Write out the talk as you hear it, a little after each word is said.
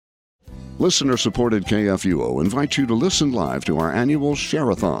Listener-supported KFUO invites you to listen live to our annual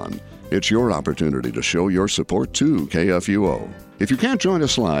Share-a-thon. It's your opportunity to show your support to KFUO. If you can't join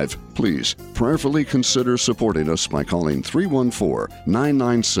us live, please prayerfully consider supporting us by calling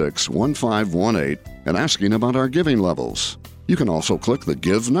 314-996-1518 and asking about our giving levels. You can also click the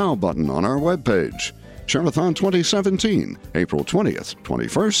Give Now button on our webpage. Share-a-thon 2017, April 20th,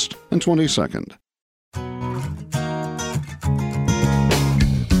 21st, and 22nd.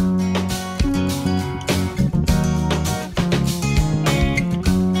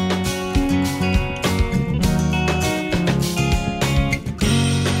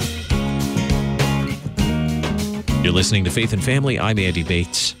 You're listening to Faith and Family. I'm Andy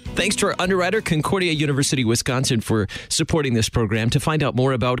Bates. Thanks to our underwriter, Concordia University, Wisconsin, for supporting this program. To find out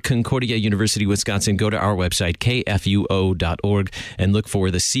more about Concordia University, Wisconsin, go to our website, kfuo.org, and look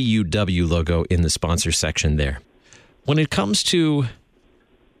for the CUW logo in the sponsor section there. When it comes to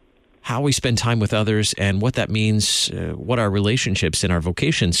how we spend time with others and what that means, what our relationships and our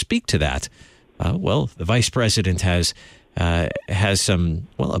vocations speak to that, the vice president has a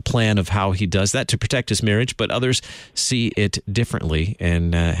plan of how he does that to protect his marriage, but others see it differently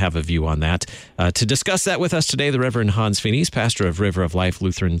and have a view on that. To discuss that with us today, the Reverend Hans Finis, pastor of River of Life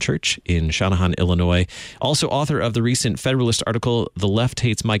Lutheran Church in Channahon, Illinois, also author of the recent Federalist article, "The Left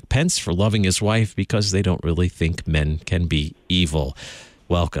Hates Mike Pence for Loving His Wife Because They Don't Really Think Men Can Be Evil."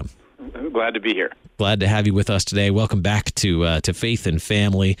 Welcome. Glad to be here. Glad to have you with us today. Welcome back to Faith and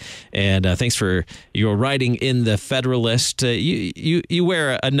Family, and thanks for your writing in the Federalist. You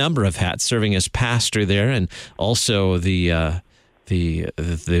wear a number of hats, serving as pastor there, and also the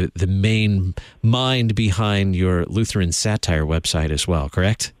main mind behind your Lutheran Satire website as well.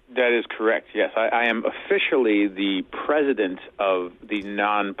 Correct? That is correct. Yes, I am officially the president of the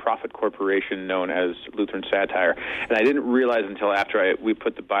non-profit corporation known as Lutheran Satire, and I didn't realize until after we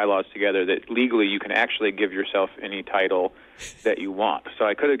put the bylaws together that legally you can actually give yourself any title that you want. So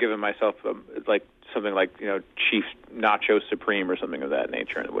I could have given myself something like Chief Nacho Supreme or something of that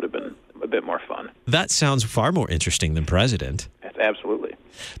nature, and it would have been a bit more fun. That sounds far more interesting than president. Yes, absolutely.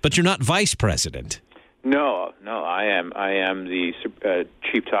 But you're not vice president. No, I am the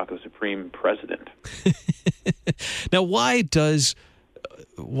Chief Taco Supreme president. Now, why does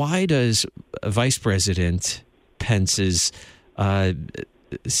Vice President Pence's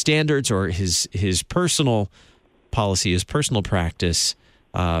standards or his personal policy, his personal practice,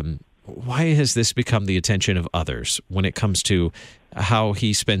 why has this become the attention of others when it comes to how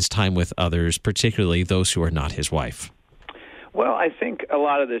he spends time with others, particularly those who are not his wife? Well, I think a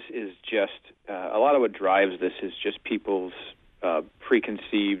lot of this is just a lot of what drives this is just people's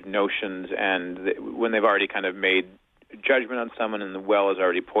preconceived notions, and when they've already kind of made judgment on someone and the well is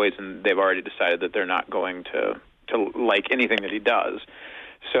already poisoned, they've already decided that they're not going to like anything that he does.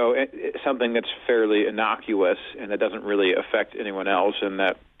 So it's something that's fairly innocuous and that doesn't really affect anyone else, and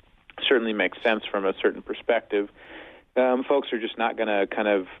that certainly makes sense from a certain perspective. Folks are just not going to kind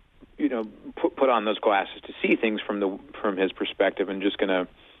of put on those glasses to see things from his perspective, and just going to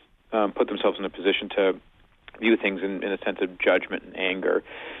put themselves in a position to view things in a sense of judgment and anger.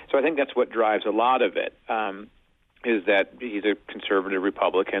 So I think that's what drives a lot of it, is that he's a conservative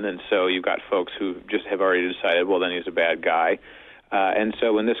Republican, and so you've got folks who just have already decided, well, then he's a bad guy. And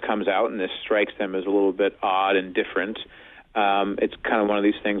so when this comes out and this strikes them as a little bit odd and different, it's kind of one of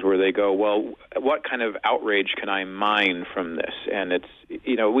these things where they go, well, what kind of outrage can I mine from this? And it's,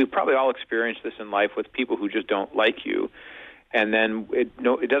 we've probably all experienced this in life with people who just don't like you. And then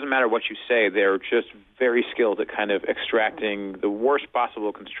it doesn't matter what you say, they're just very skilled at kind of extracting the worst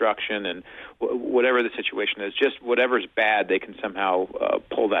possible construction, and whatever the situation is, just whatever's bad, they can somehow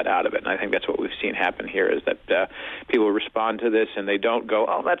pull that out of it. And I think that's what we've seen happen here, is that people respond to this and they don't go,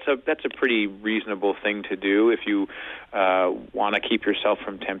 oh, that's a pretty reasonable thing to do if you want to keep yourself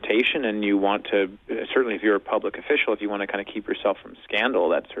from temptation, and you want to, certainly if you're a public official, if you want to kind of keep yourself from scandal,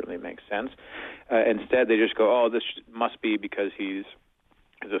 that certainly makes sense. Instead, they just go, oh, this must be because he's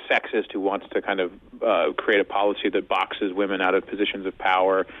a sexist who wants to kind of create a policy that boxes women out of positions of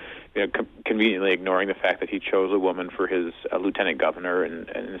power, conveniently ignoring the fact that he chose a woman for his lieutenant governor in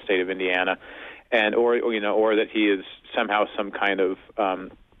the state of Indiana, and or that he is somehow some kind of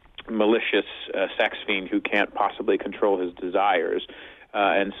malicious sex fiend who can't possibly control his desires.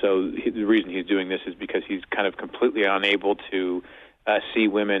 And so the reason he's doing this is because he's kind of completely unable to see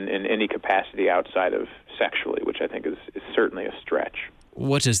women in any capacity outside of sexually, which I think is certainly a stretch.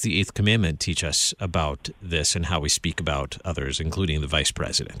 What does the Eighth Commandment teach us about this and how we speak about others, including the vice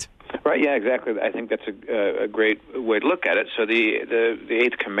president? Right, yeah, exactly. I think that's a great way to look at it. So the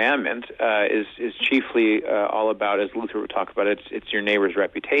Eighth Commandment is chiefly all about, as Luther would talk about, it's your neighbor's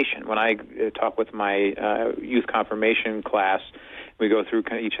reputation. When I talk with my youth confirmation class, we go through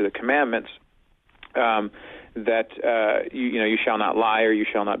kind of each of the commandments. That you shall not lie, or you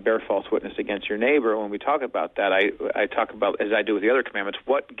shall not bear false witness against your neighbor. When we talk about that, I talk about, as I do with the other commandments,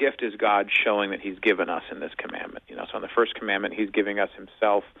 what gift is God showing that He's given us in this commandment? So in the first commandment, He's giving us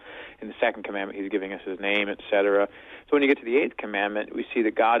Himself. In the second commandment, He's giving us His name, etc. So when you get to the eighth commandment, we see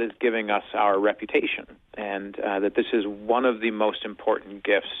that God is giving us our reputation, and that this is one of the most important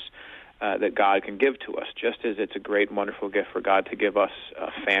gifts that God can give to us, just as it's a great and wonderful gift for God to give us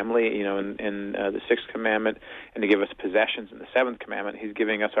a family, in the sixth commandment, and to give us possessions in the seventh commandment. He's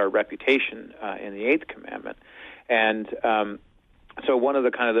giving us our reputation in the eighth commandment. And so one of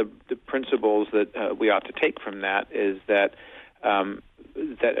the kind of the principles that we ought to take from that is that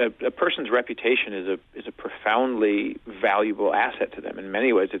a person's reputation is a profoundly valuable asset to them. In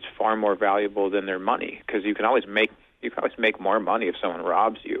many ways, it's far more valuable than their money, because you can always make more money if someone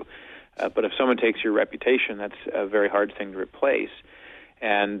robs you. But if someone takes your reputation, that's a very hard thing to replace.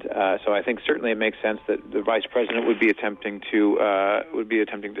 And so I think certainly it makes sense that the vice president would be attempting to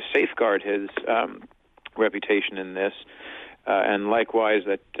safeguard his reputation in this, and likewise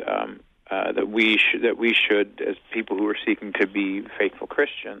that we should, as people who are seeking to be faithful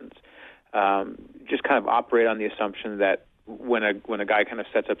Christians, just kind of operate on the assumption that when a guy kind of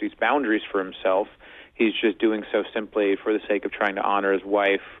sets up these boundaries for himself, he's just doing so simply for the sake of trying to honor his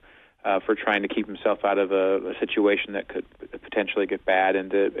wife. For trying to keep himself out of a situation that could potentially get bad,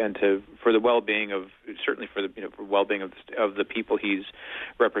 and for the well-being of, certainly for the for well-being of the people he's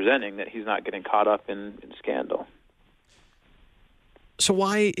representing, that he's not getting caught up in scandal. So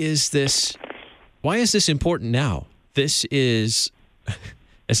why is this important now? This is,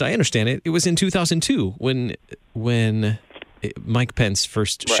 as I understand it, it was in 2002 when Mike Pence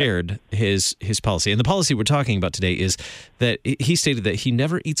first shared his policy. And the policy we're talking about today is that he stated that he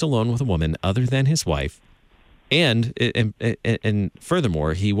never eats alone with a woman other than his wife. And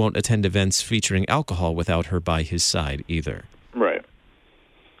furthermore, he won't attend events featuring alcohol without her by his side either. Right.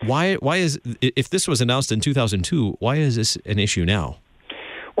 Why is, if this was announced in 2002, why is this an issue now?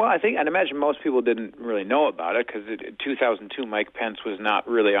 Well, I'd imagine most people didn't really know about it, because in 2002, Mike Pence was not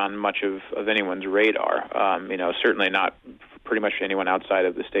really on much of anyone's radar. Certainly not pretty much anyone outside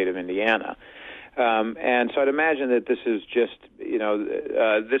of the state of Indiana. And so I'd imagine that this is just,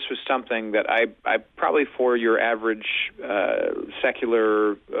 this was something that I probably, for your average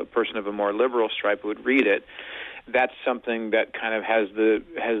secular person of a more liberal stripe, would read it. That's something that kind of has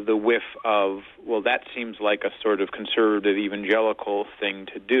the whiff of, well, that seems like a sort of conservative evangelical thing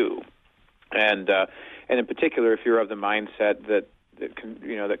to do, and in particular, if you're of the mindset that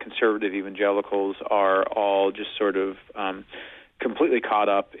conservative evangelicals are all just sort of completely caught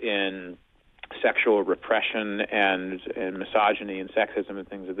up in sexual repression and misogyny and sexism and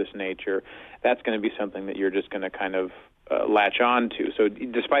things of this nature, that's going to be something that you're just going to kind of latch on to. So,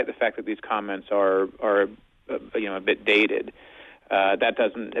 despite the fact that these comments are a bit dated,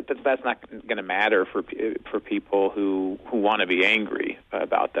 that's not going to matter for people who want to be angry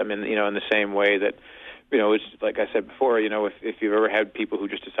about them. And in the same way that it's like I said before, if you've ever had people who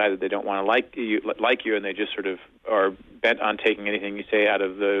just decided they don't want to like you, and they just sort of are bent on taking anything you say out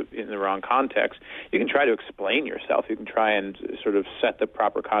of in the wrong context, you can try to explain yourself. You can try and sort of set the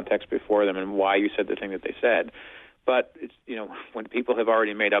proper context before them and why you said the thing that they said. But it's, when people have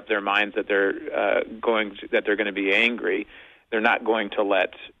already made up their minds that they're going to be angry, they're not going to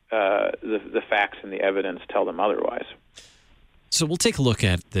let the facts and the evidence tell them otherwise. So we'll take a look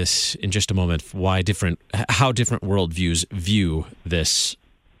at this in just a moment. How different worldviews view this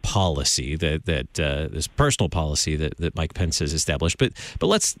policy, this personal policy that Mike Pence has established. But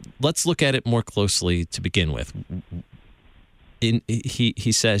let's look at it more closely to begin with.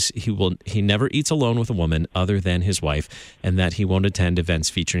 He says he never eats alone with a woman other than his wife, and that he won't attend events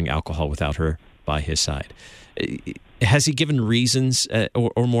featuring alcohol without her by his side. Has he given reasons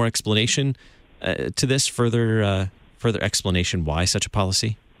or more explanation to this? Further explanation why such a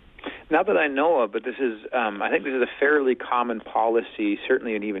policy? Not that I know of, but this is I think this is a fairly common policy,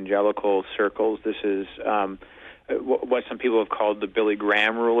 certainly in evangelical circles. This is what some people have called the Billy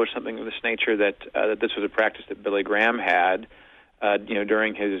Graham rule, or something of this nature. That this was a practice that Billy Graham had,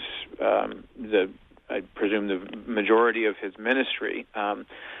 during his I presume the majority of his ministry,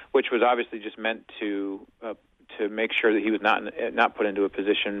 which was obviously just meant to make sure that he was not put into a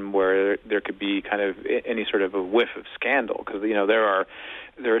position where there could be kind of any sort of a whiff of scandal, because there are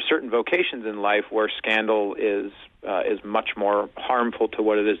certain vocations in life where scandal is much more harmful to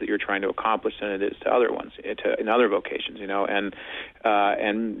what it is that you're trying to accomplish than it is to other ones, in other vocations, and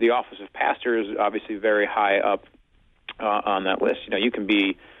the office of pastor is obviously very high up on that list. You can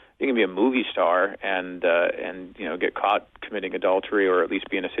be a movie star and get caught committing adultery, or at least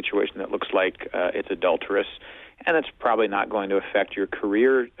be in a situation that looks like it's adulterous, and it's probably not going to affect your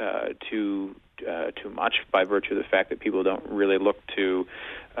career too much, by virtue of the fact that people don't really look to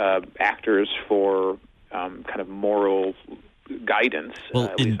actors for kind of moral guidance. Well,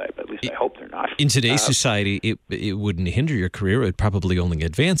 at least I hope they're not. In today's society, it wouldn't hinder your career; it would probably only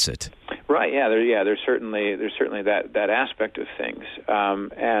advance it. Right. Yeah. There's certainly that aspect of things,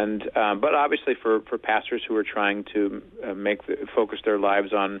 but obviously for pastors who are trying to focus their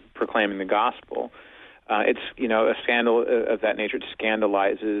lives on proclaiming the gospel, it's a scandal of that nature. It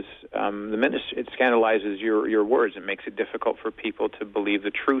scandalizes the ministry. It scandalizes your words. It makes it difficult for people to believe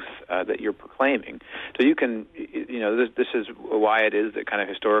the truth that you're proclaiming. So you can, this is why it is that kind of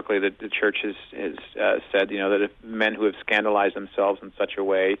historically that the church has said, that if men who have scandalized themselves in such a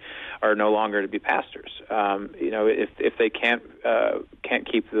way are no longer to be pastors. If they can't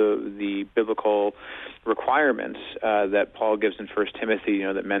keep the biblical requirements that Paul gives in 1 Timothy,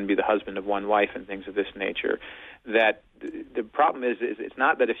 that men be the husband of one wife and things of this nature, that the problem is it's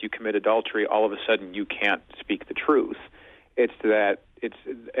not that if you commit adultery, all of a sudden you can't speak the truth. It's that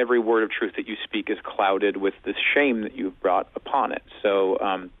every word of truth that you speak is clouded with the shame that you've brought upon it. So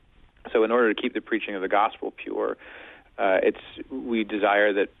in order to keep the preaching of the gospel pure, we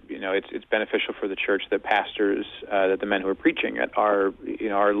desire that it's beneficial for the church that pastors, that the men who are preaching it are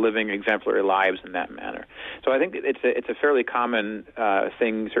living exemplary lives in that manner. So I think it's a fairly common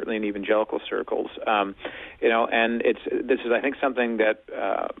thing, certainly in evangelical circles, and this is, I think, something that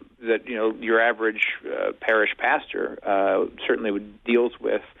your average parish pastor certainly deals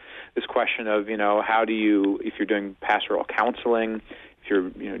with, this question of how do you, if you're doing pastoral counseling, if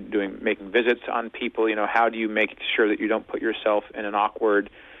you're making visits on people, how do you make sure that you don't put yourself in an awkward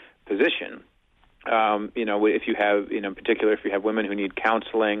position? If you have, in particular, if you have women who need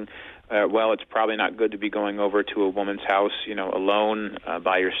counseling, it's probably not good to be going over to a woman's house, alone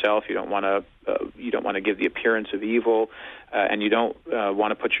by yourself. You don't want to give the appearance of evil, and you don't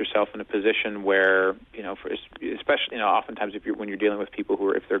want to put yourself in a position where, especially, oftentimes when you're dealing with people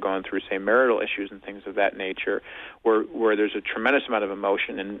if they're going through, say, marital issues and things of that nature, where there's a tremendous amount of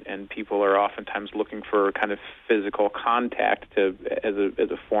emotion, and people are oftentimes looking for kind of physical contact as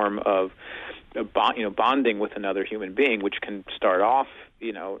a form of bonding with another human being, which can start off,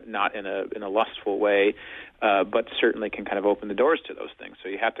 not in a lustful way, but certainly can kind of open the doors to those things. So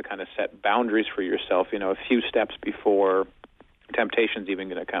you have to kind of set boundaries for yourself, a few steps before temptation's even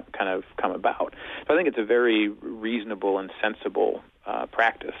going to come about. So I think it's a very reasonable and sensible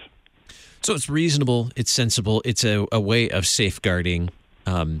practice. So it's reasonable, it's sensible, it's a way of safeguarding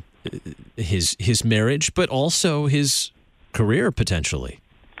his marriage, but also his career potentially.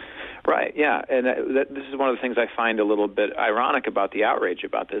 Right, yeah, and this is one of the things I find a little bit ironic about the outrage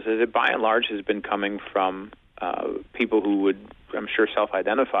about this, is it by and large has been coming from people who would, I'm sure,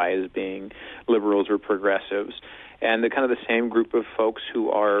 self-identify as being liberals or progressives, and the kind of the same group of folks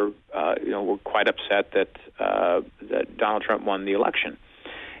who are, were quite upset that Donald Trump won the election.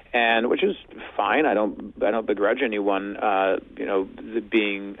 And which is fine. I don't begrudge anyone,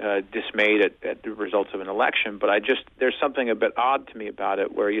 being dismayed at the results of an election. But there's something a bit odd to me about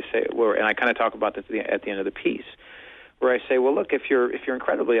it, where you say, and I kind of talk about this at the end of the piece, where I say, well, look, if you're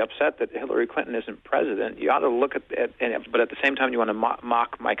incredibly upset that Hillary Clinton isn't president, you ought to look but at the same time you want to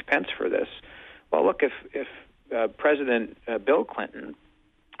mock Mike Pence for this. Well, look, if President Bill Clinton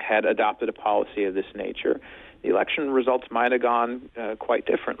had adopted a policy of this nature, the election results might have gone quite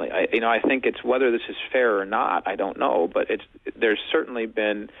differently. I think it's whether this is fair or not, I don't know, but there's certainly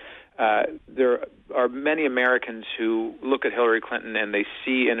been there are many Americans who look at Hillary Clinton and they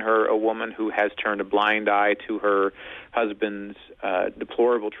see in her a woman who has turned a blind eye to her husband's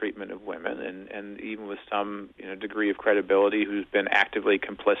deplorable treatment of women, and even with some degree of credibility, who's been actively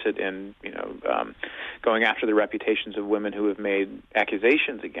complicit in going after the reputations of women who have made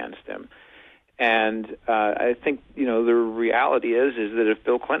accusations against him. And I think, the reality is that if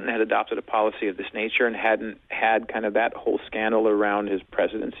Bill Clinton had adopted a policy of this nature and hadn't had kind of that whole scandal around his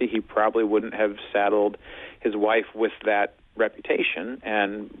presidency, he probably wouldn't have saddled his wife with that reputation.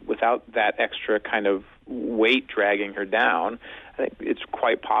 And without that extra kind of weight dragging her down, I think it's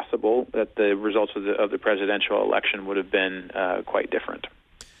quite possible that the results of the presidential election would have been quite different.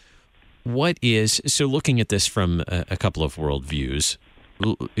 what is, so looking at this from a couple of worldviews,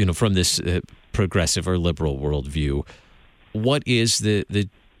 from this progressive or liberal worldview, what is the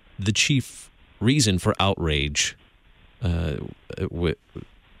chief reason for outrage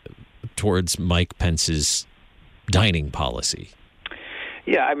towards Mike Pence's dining policy?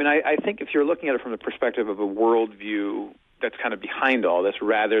 Yeah, I mean, I think if you're looking at it from the perspective of a worldview that's kind of behind all this,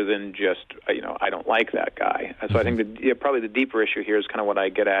 rather than just, I don't like that guy. So I think probably the deeper issue here is kind of what I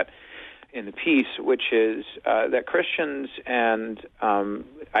get at in the piece, which is that Christians and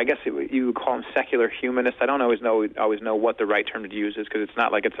I guess you would call them secular humanists. I don't always know what the right term to use is, because it's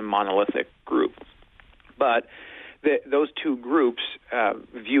not like it's a monolithic group. But those two groups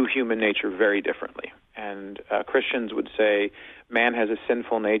view human nature very differently. And Christians would say man has a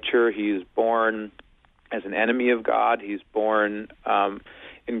sinful nature. He's born as an enemy of God. He's born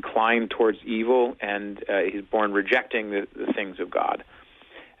inclined towards evil, and he's born rejecting the things of God.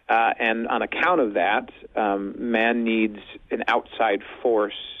 And on account of that, man needs an outside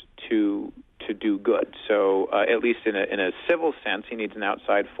force to do good. So at least in a civil sense, he needs an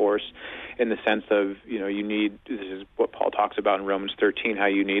outside force in the sense of, you need, this is what Paul talks about in Romans 13, how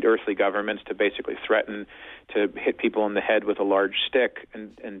you need earthly governments to basically threaten to hit people in the head with a large stick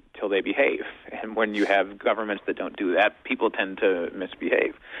until they behave. And when you have governments that don't do that, people tend to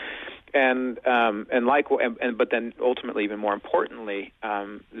misbehave. But then ultimately, even more importantly,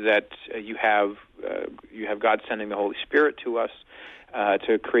 that you have God sending the Holy Spirit to us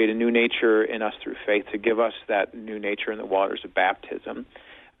to create a new nature in us through faith, to give us that new nature in the waters of baptism.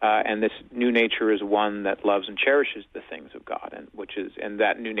 And this new nature is one that loves and cherishes the things of God, and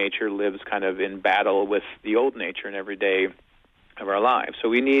that new nature lives kind of in battle with the old nature in every day of our lives. So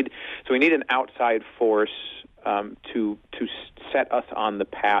we need an outside force to set us on the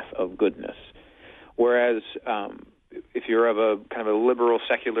path of goodness. Whereas if you're of a kind of a liberal,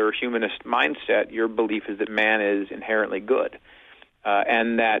 secular, humanist mindset, your belief is that man is inherently good,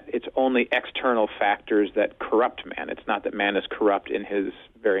 and that it's only external factors that corrupt man. It's not that man is corrupt in his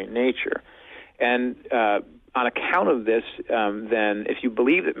very nature. And on account of this, then, if you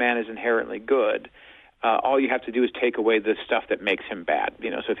believe that man is inherently good, all you have to do is take away the stuff that makes him bad.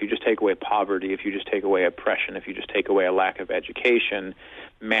 So if you just take away poverty, if you just take away oppression, if you just take away a lack of education,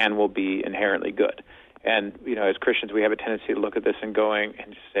 man will be inherently good. And, as Christians, we have a tendency to look at this and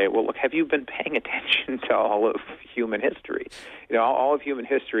just say, well, look, have you been paying attention to all of human history? All of human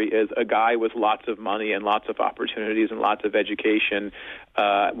history is a guy with lots of money and lots of opportunities and lots of education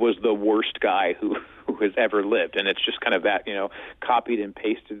was the worst guy who has ever lived. And it's just kind of that, copied and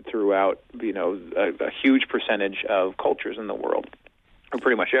pasted throughout, a huge percentage of cultures in the world, or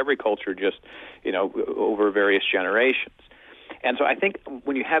pretty much every culture, just, over various generations. And so I think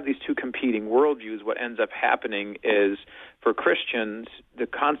when you have these two competing worldviews, what ends up happening is, for Christians, the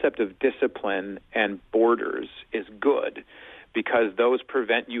concept of discipline and borders is good, because those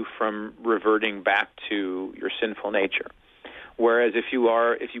prevent you from reverting back to your sinful nature. Whereas if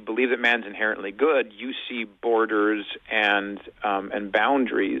you believe that man's inherently good, you see borders and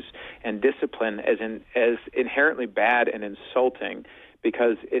boundaries and discipline as inherently bad and insulting,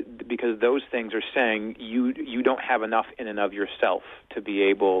 because those things are saying you don't have enough in and of yourself to be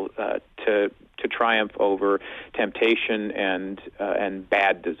able to triumph over temptation and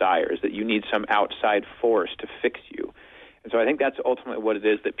bad desires, that you need some outside force to fix you. And so I think that's ultimately what it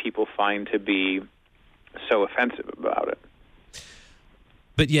is that people find to be so offensive about it.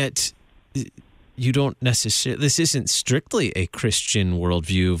 But yet, you don't necessarily. This isn't strictly a Christian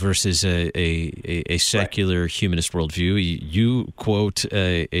worldview versus a secular humanist worldview. You quote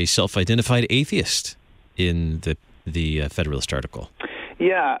a self-identified atheist in the Federalist article.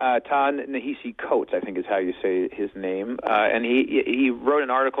 Yeah, Ta-Nehisi Coates, I think is how you say his name, and he wrote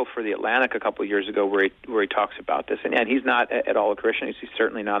an article for the Atlantic a couple of years ago where he talks about this, and he's not at all a Christian. He's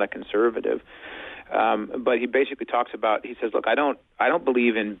certainly not a conservative. But he basically talks about, he says, look, I don't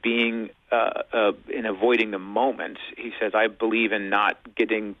believe in being in avoiding the moment. He says, I believe in not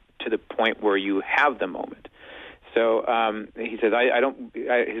getting to the point where you have the moment. So he says,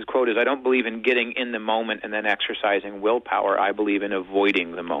 his quote is, I don't believe in getting in the moment and then exercising willpower. I believe in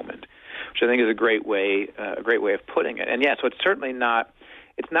avoiding the moment, which I think is a great way of putting it. And yeah, so it's certainly not,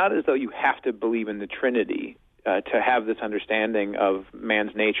 it's not as though you have to believe in the Trinity to have this understanding of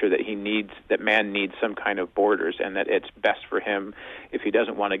man's nature, that man needs some kind of borders, and that it's best for him, if he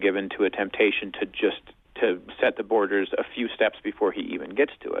doesn't want to give in to a temptation, to set the borders a few steps before he even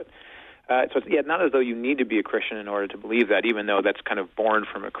gets to it. So it's not as though you need to be a Christian in order to believe that, even though that's kind of born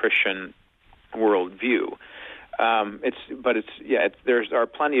from a Christian worldview. There are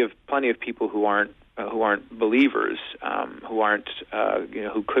plenty of people who aren't believers, who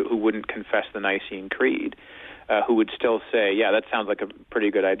wouldn't confess the Nicene Creed, who would still say, yeah, that sounds like a pretty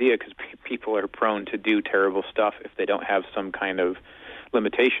good idea, because people are prone to do terrible stuff if they don't have some kind of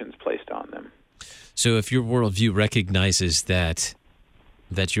limitations placed on them. So if your worldview recognizes that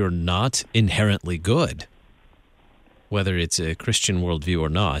you're not inherently good, whether it's a Christian worldview or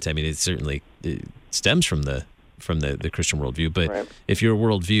not, I mean, it certainly stems from the Christian worldview, but right. If your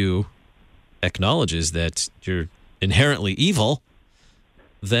worldview acknowledges that you're inherently evil,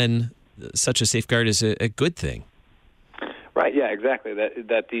 then such a safeguard is a good thing. Right, yeah, exactly.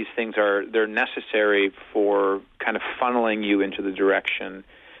 That these things they're necessary for kind of funneling you into the direction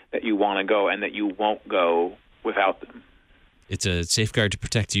that you want to go, and that you won't go without them. It's a safeguard to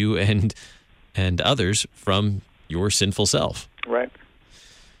protect you and others from your sinful self. Right.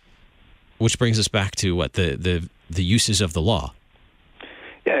 Which brings us back to what the uses of the law.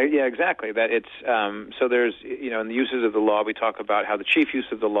 Yeah, exactly. That it's so there's in the uses of the law, we talk about how the chief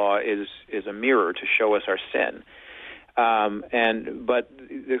use of the law is a mirror to show us our sin. But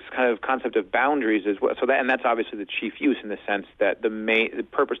this kind of concept of boundaries is that's obviously the chief use, in the sense that the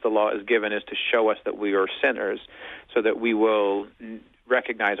purpose the law is given is to show us that we are sinners, so that we will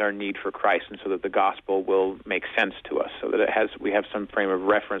recognize our need for Christ, and so that the gospel will make sense to us, so that we have some frame of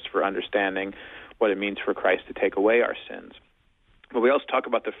reference for understanding what it means for Christ to take away our sins. But we also talk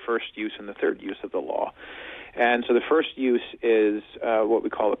about the first use and the third use of the law. And so the first use is what we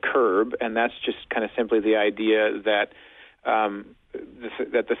call a curb, and that's just kind of simply the idea that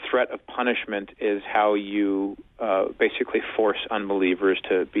that the threat of punishment is how you basically force unbelievers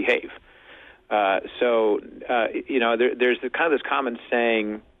to behave. There's kind of this common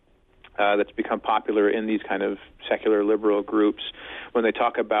saying that's become popular in these kind of secular liberal groups when they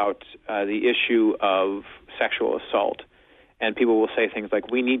talk about the issue of sexual assault. And people will say things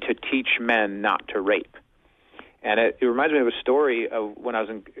like, we need to teach men not to rape. And it reminds me of a story of when I was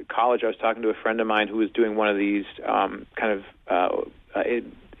in college. I was talking to a friend of mine who was doing one of these I'm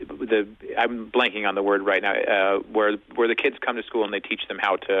blanking on the word right now, where the kids come to school and they teach them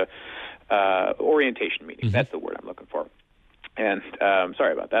how to, orientation meeting. Mm-hmm. That's the word I'm looking for. And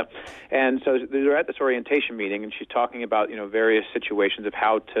sorry about that. And so they're at this orientation meeting, and she's talking about various situations of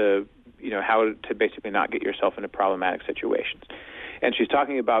how to basically not get yourself into problematic situations. And she's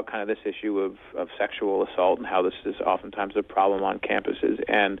talking about kind of this issue of sexual assault and how this is oftentimes a problem on campuses.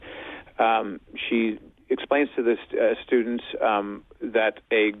 And she explains to the students that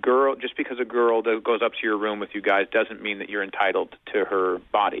a girl, just because a girl goes up to your room with you guys, doesn't mean that you're entitled to her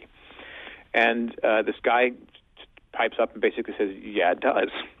body. And this guy pipes up and basically says, yeah, it does.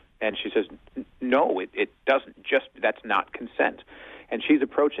 And she says, no, it doesn't. That's not consent. And she's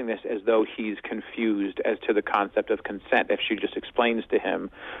approaching this as though he's confused as to the concept of consent. If she just explains to him,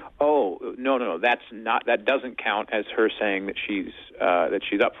 oh, no, that doesn't count as her saying that she's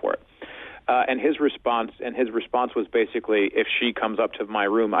up for it. And his response was basically, if she comes up to my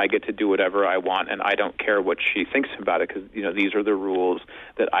room, I get to do whatever I want, and I don't care what she thinks about it, because these are the rules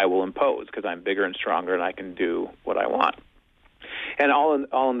that I will impose, because I'm bigger and stronger and I can do what I want. And all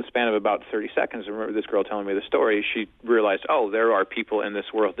in the span of about 30 seconds, I remember this girl telling me the story, she realized, there are people in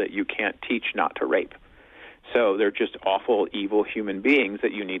this world that you can't teach not to rape. So they're just awful, evil human beings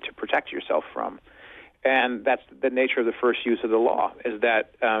that you need to protect yourself from. And that's the nature of the first use of the law, is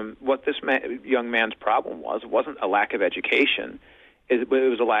that what this young man's problem wasn't a lack of education, it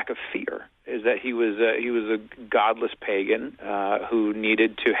was a lack of fear, is that he was a godless pagan who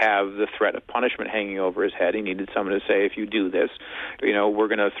needed to have the threat of punishment hanging over his head. He needed someone to say, if you do this, we're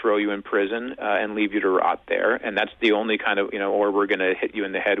going to throw you in prison and leave you to rot there, and that's the only kind of, or we're going to hit you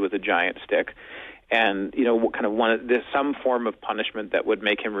in the head with a giant stick. And there's some form of punishment that would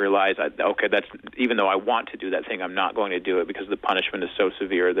make him realize, that's, even though I want to do that thing, I'm not going to do it because the punishment is so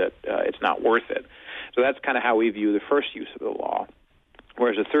severe that it's not worth it. So that's kind of how we view the first use of the law.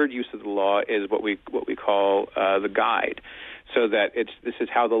 Whereas the third use of the law is what we call the guide, so that this is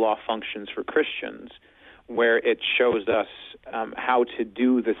how the law functions for Christians, where it shows us how to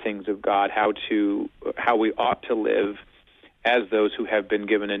do the things of God, how we ought to live as those who have been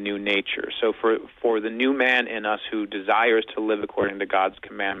given a new nature. So for the new man in us who desires to live according to God's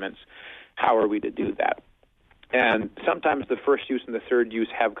commandments, how are we to do that? And sometimes the first use and the third use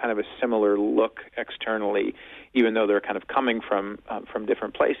have kind of a similar look externally, even though they're kind of coming from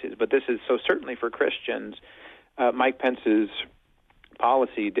different places. But this is, so certainly for Christians, Mike Pence's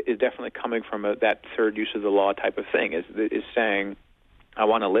policy is definitely coming from that third use of the law type of thing, is saying, I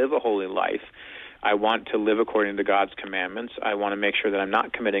want to live a holy life. I want to live according to God's commandments. I want to make sure that I'm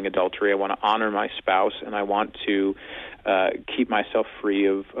not committing adultery. I want to honor my spouse, and I want to keep myself free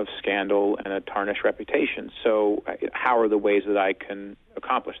of scandal and a tarnished reputation. So how are the ways that I can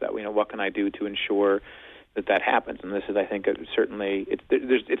accomplish that? What can I do to ensure that happens? And this is, I think, certainly,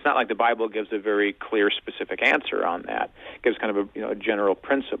 it's not like the Bible gives a very clear, specific answer on that. It gives kind of a general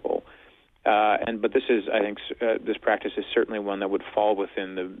principle. But this is, I think, this practice is certainly one that would fall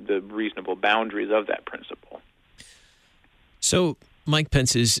within the reasonable boundaries of that principle. So Mike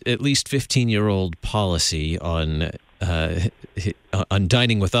Pence's at least 15-year-old policy on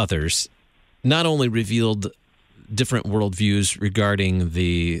dining with others not only revealed different worldviews regarding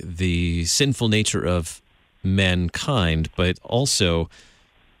the sinful nature of mankind, but also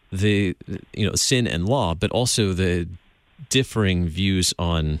the sin and law, but also the differing views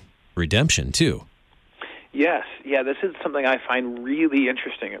on redemption too. Yes, this is something I find really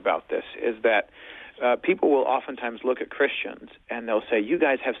interesting about this, is that people will oftentimes look at Christians and they'll say, you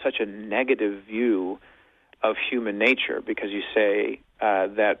guys have such a negative view of human nature because you say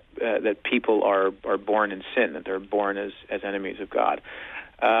that people are born in sin, that they're born as enemies of God.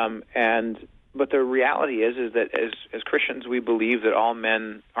 But the reality is that as Christians we believe that all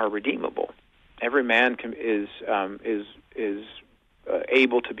men are redeemable. Every man is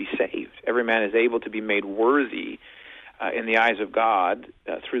able to be saved. Every man is able to be made worthy in the eyes of God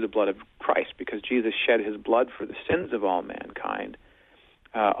through the blood of Christ, because Jesus shed his blood for the sins of all mankind.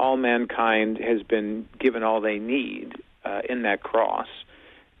 All mankind has been given all they need in that cross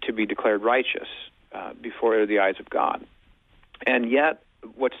to be declared righteous before the eyes of God. And yet,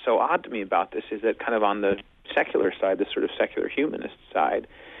 what's so odd to me about this is that kind of on the secular side, the sort of secular humanist side,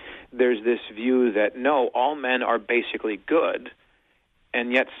 there's this view that, no, all men are basically good,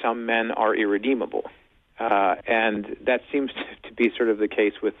 and yet some men are irredeemable. And that seems to be sort of the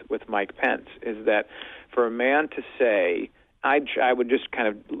case with Mike Pence, is that for a man to say, I would just kind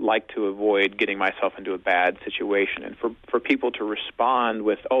of like to avoid getting myself into a bad situation, and for people to respond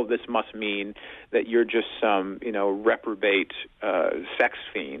with, oh, this must mean that you're just some, reprobate sex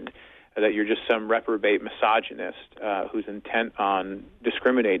fiend, that you're just some reprobate misogynist who's intent on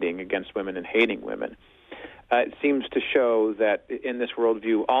discriminating against women and hating women. It seems to show that in this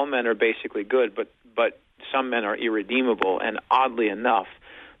worldview, all men are basically good, but some men are irredeemable. And oddly enough,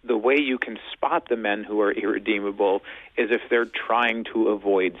 the way you can spot the men who are irredeemable is if they're trying to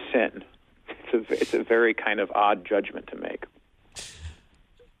avoid sin. It's a very kind of odd judgment to make.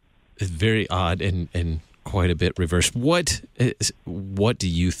 It's very odd and quite a bit reversed. What do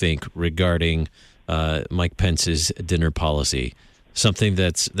you think regarding Mike Pence's dinner policy? Something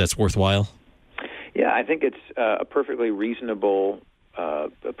that's worthwhile? Yeah, I think it's a perfectly reasonable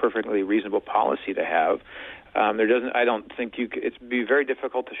policy to have. I don't think it'd be very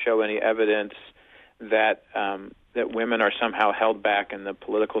difficult to show any evidence that women are somehow held back in the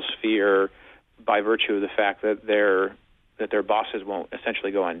political sphere by virtue of the fact that their bosses won't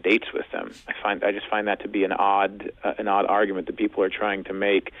essentially go on dates with them. I just find that to be an odd argument that people are trying to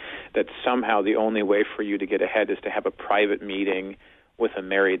make, that somehow the only way for you to get ahead is to have a private meeting with a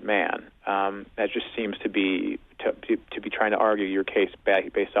married man. That just seems to be trying to argue your case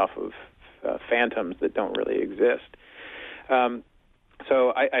based off of phantoms that don't really exist.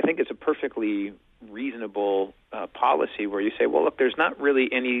 So I think it's a perfectly reasonable policy where you say, well, look, there's not really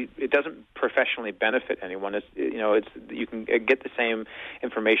it doesn't professionally benefit anyone. You can get the same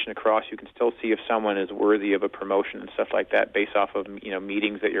information across. You can still see if someone is worthy of a promotion and stuff like that based off of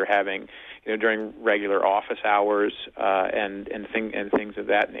meetings that you're having during regular office hours and things of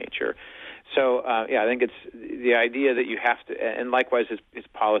that nature. So I think it's the idea that you have to, and likewise his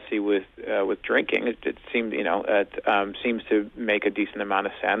policy with drinking. It seems seems to make a decent amount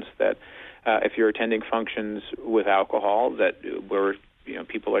of sense that if you're attending functions with alcohol where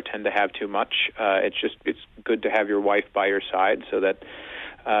people tend to have too much, it's good to have your wife by your side so that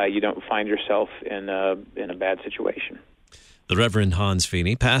you don't find yourself in a bad situation. The Reverend Hans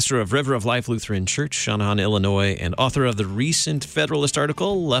Feeney, pastor of River of Life Lutheran Church, Channahon, Illinois, and author of the recent Federalist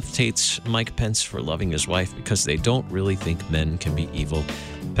article, Left Hates Mike Pence for Loving His Wife Because They Don't Really Think Men Can Be Evil.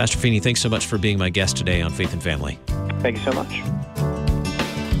 Pastor Feeney, thanks so much for being my guest today on Faith and Family. Thank you so much.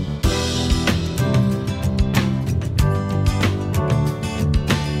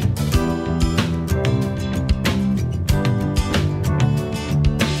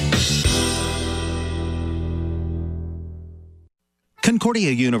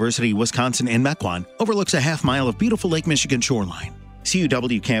 Concordia University, Wisconsin in Mequon overlooks a half mile of beautiful Lake Michigan shoreline.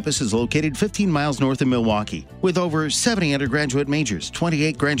 CUW campus is located 15 miles north of Milwaukee, with over 70 undergraduate majors,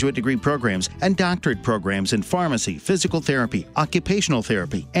 28 graduate degree programs, and doctorate programs in pharmacy, physical therapy, occupational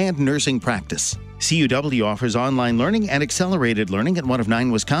therapy, and nursing practice. CUW offers online learning and accelerated learning at one of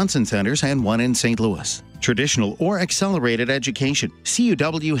 9 Wisconsin centers and 1 in St. Louis. Traditional or accelerated education,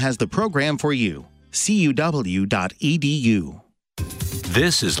 CUW has the program for you. CUW.edu.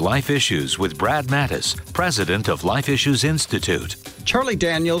 This is Life Issues with Brad Mattis, president of Life Issues Institute. Charlie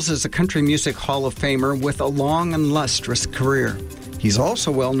Daniels is a country music Hall of Famer with a long and lustrous career. He's also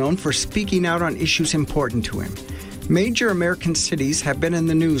well known for speaking out on issues important to him. Major American cities have been in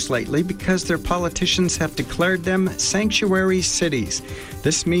the news lately because their politicians have declared them sanctuary cities.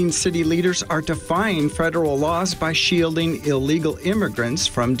 This means city leaders are defying federal laws by shielding illegal immigrants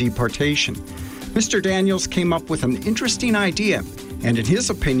from deportation. Mr. Daniels came up with an interesting idea, and in his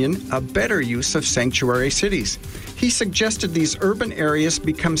opinion, a better use of sanctuary cities. He suggested these urban areas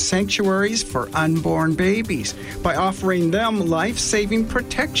become sanctuaries for unborn babies by offering them life-saving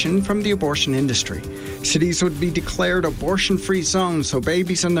protection from the abortion industry. Cities would be declared abortion-free zones so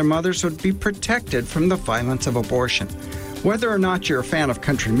babies and their mothers would be protected from the violence of abortion. Whether or not you're a fan of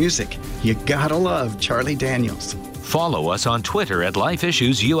country music, you gotta love Charlie Daniels. Follow us on Twitter at Life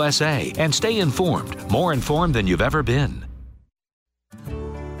Issues USA and stay informed, more informed than you've ever been.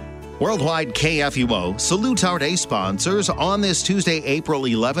 Worldwide KFUO salutes our day sponsors on this Tuesday, April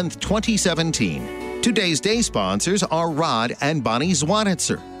 11th, 2017. Today's day sponsors are Rod and Bonnie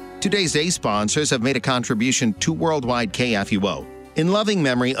Zwanitzer. Today's day sponsors have made a contribution to Worldwide KFUO in loving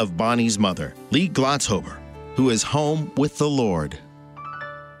memory of Bonnie's mother, Lee Glotzhober, who is home with the Lord.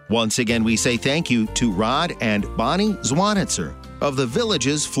 Once again, we say thank you to Rod and Bonnie Zwanitzer of the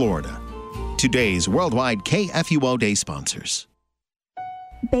Villages, Florida. Today's Worldwide KFUO day sponsors.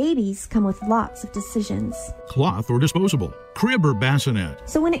 Babies come with lots of decisions. Cloth or disposable, crib or bassinet.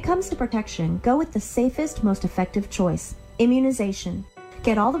 So when it comes to protection, go with the safest, most effective choice, immunization.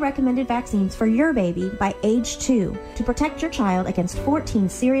 Get all the recommended vaccines for your baby by age 2 to protect your child against 14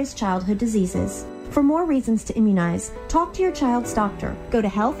 serious childhood diseases. For more reasons to immunize, talk to your child's doctor. Go to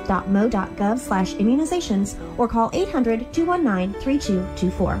health.mo.gov/immunizations or call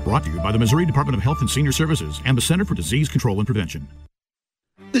 800-219-3224. Brought to you by the Missouri Department of Health and Senior Services and the Center for Disease Control and Prevention.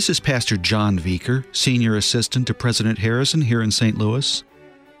 This is Pastor John Vieker, Senior Assistant to President Harrison here in St. Louis.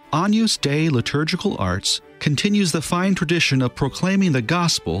 Agnus Dei Liturgical Arts continues the fine tradition of proclaiming the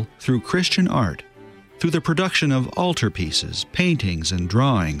gospel through Christian art. Through the production of altarpieces, paintings, and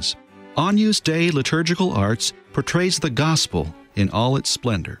drawings, Agnus Dei Liturgical Arts portrays the gospel in all its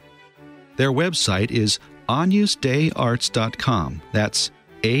splendor. Their website is agnusdeiarts.com. That's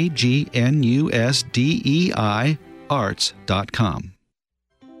AGNUSDEI arts.com.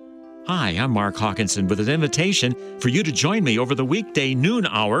 Hi, I'm Mark Hawkinson with an invitation for you to join me over the weekday noon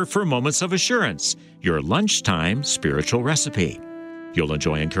hour for Moments of Assurance, your lunchtime spiritual recipe. You'll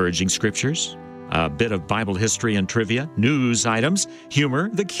enjoy encouraging scriptures, a bit of Bible history and trivia, news items,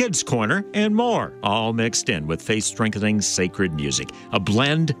 humor, the Kids' Corner, and more, all mixed in with faith-strengthening sacred music, a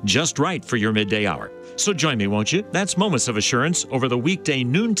blend just right for your midday hour. So join me, won't you? That's Moments of Assurance over the weekday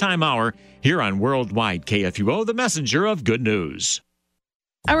noontime hour here on Worldwide KFUO, the messenger of good news.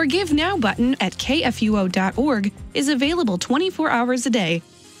 Our Give Now button at kfuo.org is available 24 hours a day.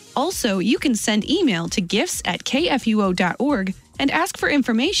 Also, you can send email to gifts@kfuo.org and ask for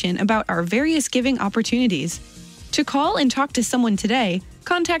information about our various giving opportunities. To call and talk to someone today,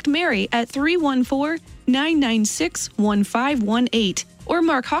 contact Mary at 314-996-1518 or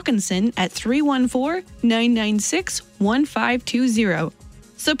Mark Hawkinson at 314-996-1520.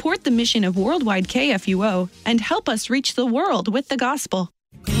 Support the mission of Worldwide KFUO and help us reach the world with the gospel.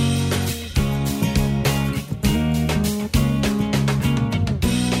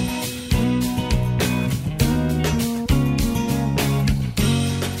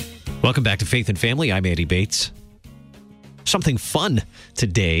 Welcome back to Faith and Family. I'm Andy Bates. Something fun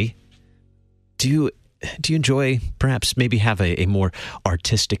today. Do you enjoy, perhaps maybe have a more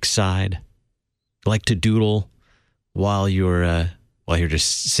artistic side? Like to doodle while you're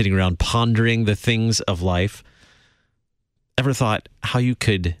just sitting around pondering the things of life? Ever thought how you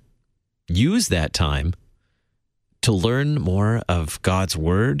could use that time to learn more of God's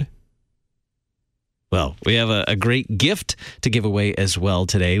Word? Well, we have a great gift to give away as well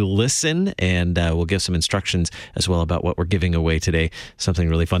today. Listen, and we'll give some instructions as well about what we're giving away today. Something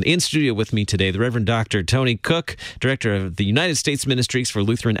really fun. In studio with me today, the Reverend Dr. Tony Cook, Director of the United States Ministries for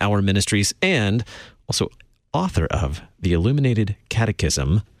Lutheran Hour Ministries, and also author of The Illuminated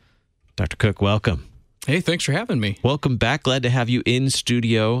Catechism. Dr. Cook, welcome. Hey, thanks for having me. Welcome back. Glad to have you in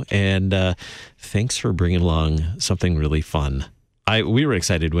studio, and thanks for bringing along something really fun. We were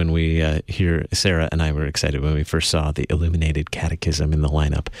excited when Sarah and I were excited when we first saw the Illuminated Catechism in the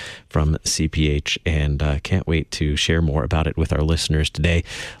lineup from CPH, and can't wait to share more about it with our listeners today.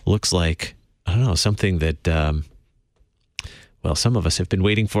 Looks like, I don't know, something that, some of us have been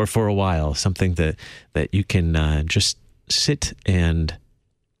waiting for a while, something that you can just sit and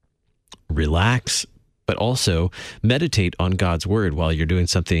relax, but also meditate on God's Word while you're doing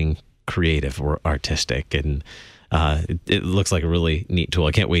something creative or artistic. And it looks like a really neat tool.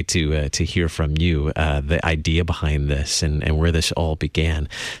 I can't wait to hear from you the idea behind this and where this all began.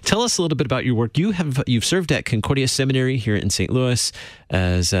 Tell us a little bit about your work. You've served at Concordia Seminary here in St. Louis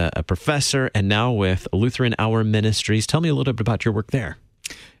as a professor, and now with Lutheran Hour Ministries. Tell me a little bit about your work there.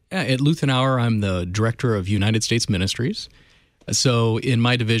 At Lutheran Hour, I'm the director of United States Ministries. So in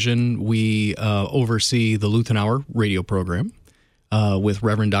my division, we oversee the Lutheran Hour radio program with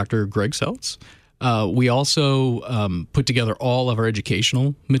Reverend Dr. Greg Seltz. We also put together all of our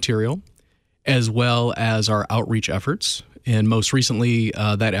educational material as well as our outreach efforts. And most recently,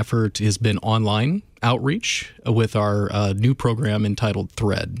 that effort has been online outreach with our new program entitled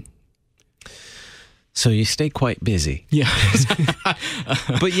Thread. So you stay quite busy. Yeah.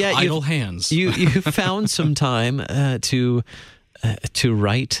 But yet idle hands. You found some time to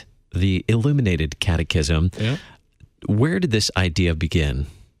write the Illuminated Catechism. Yeah. Where did this idea begin?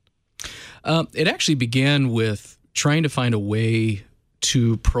 It actually began with trying to find a way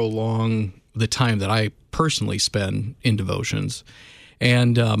to prolong the time that I personally spend in devotions.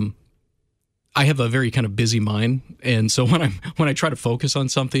 And I have a very kind of busy mind, and so when I try to focus on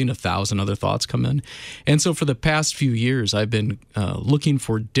something, 1,000 other thoughts come in. And so for the past few years, I've been looking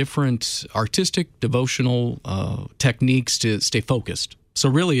for different artistic, devotional techniques to stay focused. So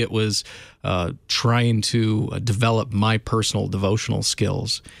really it was trying to develop my personal devotional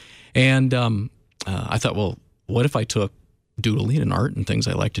skills. And I thought, well, what if I took doodling and art and things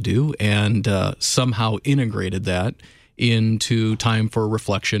I like to do and somehow integrated that into time for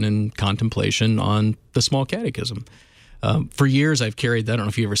reflection and contemplation on the small catechism. For years, I've carried that. I don't know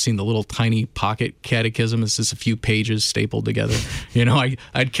if you've ever seen the little tiny pocket catechism. It's just a few pages stapled together.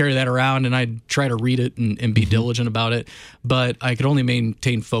 I'd carry that around and I'd try to read it and be diligent about it. But I could only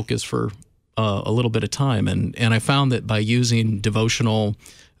maintain focus for a little bit of time. And I found that by using devotional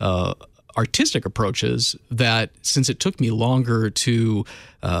artistic approaches, that since it took me longer to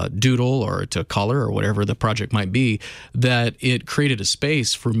doodle or to color or whatever the project might be, that it created a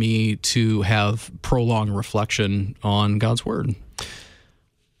space for me to have prolonged reflection on God's Word.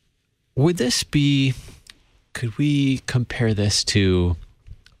 Could we compare this to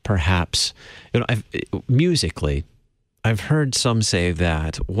perhaps, musically, I've heard some say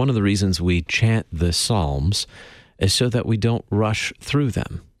that one of the reasons we chant the Psalms is so that we don't rush through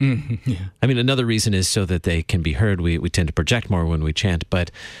them. Mm-hmm, yeah. I mean, another reason is so that they can be heard. We tend to project more when we chant, but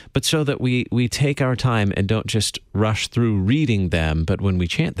so that we take our time and don't just rush through reading them, but when we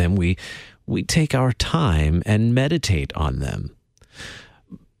chant them, we take our time and meditate on them.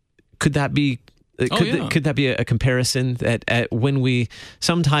 Could that be... Could that be a comparison that when we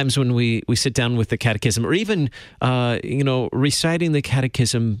sit down with the catechism, or even reciting the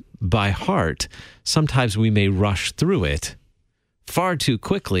catechism by heart, sometimes we may rush through it far too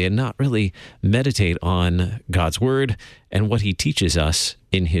quickly and not really meditate on God's Word and what He teaches us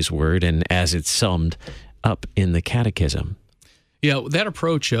in His Word and as it's summed up in the catechism. Yeah, that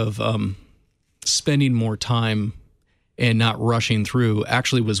approach of spending more time and not rushing through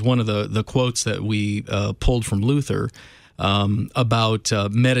actually was one of the quotes that we pulled from Luther about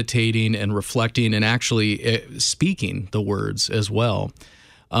meditating and reflecting and actually speaking the words as well.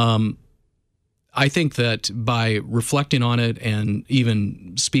 I think that by reflecting on it and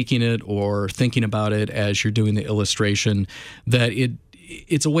even speaking it or thinking about it as you're doing the illustration, that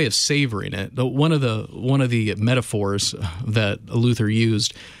it's a way of savoring it. One of the metaphors that Luther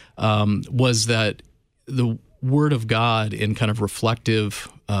used was that the Word of God in kind of reflective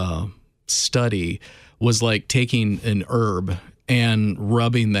study was like taking an herb and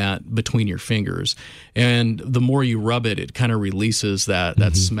rubbing that between your fingers. And the more you rub it, it kind of releases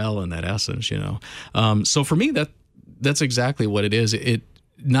that smell and that essence, So for me, that's exactly what it is. It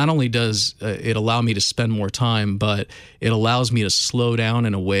not only does it allow me to spend more time, but it allows me to slow down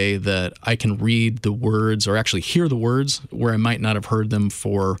in a way that I can read the words or actually hear the words where I might not have heard them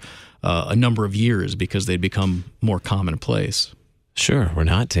for a number of years because they'd become more commonplace. Sure, we're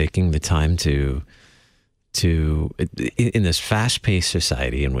not taking the time to in this fast-paced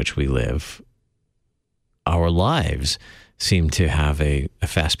society in which we live, our lives seem to have a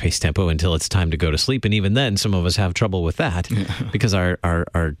fast-paced tempo until it's time to go to sleep, and even then, some of us have trouble with that because our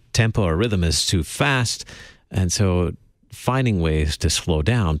tempo, our rhythm is too fast, and so finding ways to slow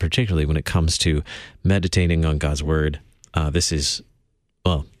down, particularly when it comes to meditating on God's Word. This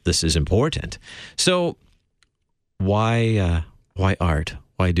is important. So why art?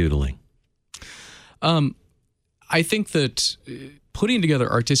 Why doodling? I think that putting together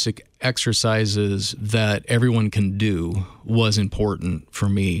artistic exercises that everyone can do was important for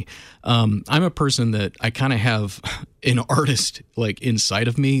me. I'm a person that I kind of have an artist like inside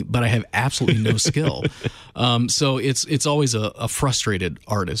of me, but I have absolutely no skill. So it's always a frustrated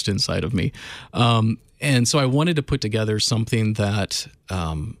artist inside of me. And so I wanted to put together something that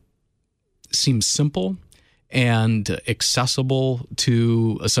seems simple and accessible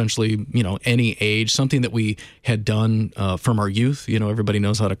to essentially, any age, something that we had done from our youth. Everybody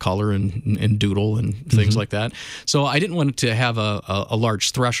knows how to color and doodle and things like that. So I didn't want it to have a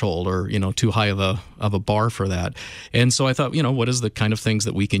large threshold or, too high of a bar for that. And so I thought, what is the kind of things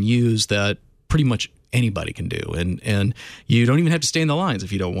that we can use that pretty much anybody can do, and you don't even have to stay in the lines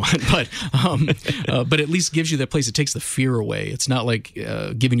if you don't want, but at least gives you that place. It takes the fear away. It's not like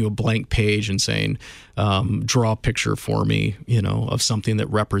giving you a blank page and saying, draw a picture for me, of something that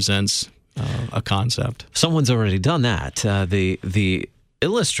represents a concept. Someone's already done that. The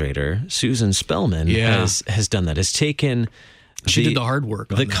illustrator, Susan Spellman, has done that. Has taken she did the hard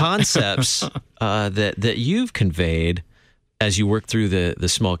work on the that. concepts that you've conveyed as you work through the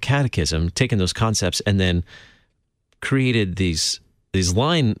small catechism, taking those concepts and then created this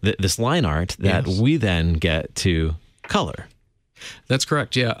line art that we then get to color. That's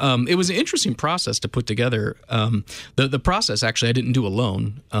correct. Yeah, it was an interesting process to put together. The process actually I didn't do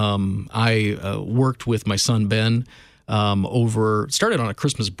alone. I worked with my son Ben. Started on a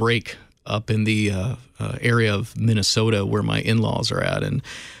Christmas break up in the area of Minnesota where my in-laws are at, and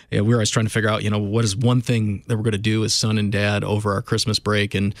we were always trying to figure out, what is one thing that we're going to do as son and dad over our Christmas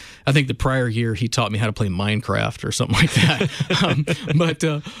break. And I think the prior year he taught me how to play Minecraft or something like that.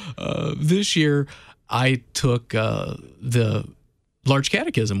 But this year I took the large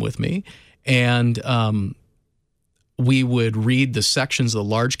catechism with me, and we would read the sections of the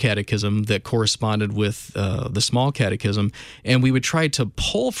large catechism that corresponded with the small catechism, and we would try to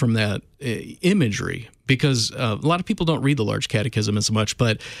pull from that imagery, because a lot of people don't read the large catechism as much,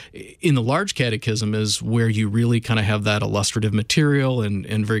 but in the large catechism is where you really kind of have that illustrative material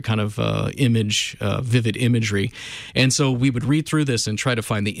and very kind of vivid imagery. And so we would read through this and try to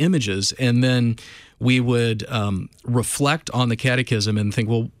find the images, and then we would reflect on the catechism and think,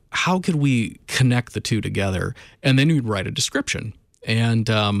 well, how could we connect the two together? And then we'd write a description. And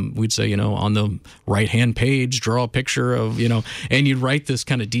we'd say, on the right-hand page, draw a picture of, and you'd write this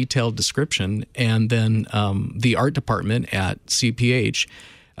kind of detailed description. And then the art department at CPH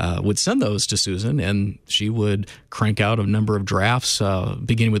would send those to Susan, and she would crank out a number of drafts,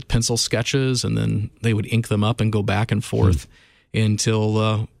 beginning with pencil sketches, and then they would ink them up and go back and forth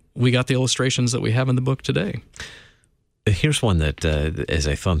until we got the illustrations that we have in the book today. Here's one that, as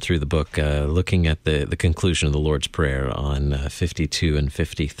I thumbed through the book, looking at the conclusion of the Lord's Prayer on 52 and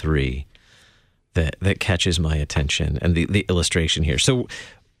 53, that catches my attention, and the illustration here. So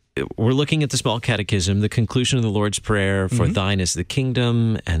we're looking at the small catechism, the conclusion of the Lord's Prayer, for thine is the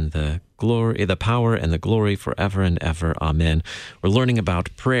kingdom and the glory, the power and the glory forever and ever. Amen. We're learning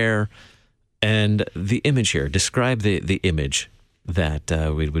about prayer and the image here. Describe the image that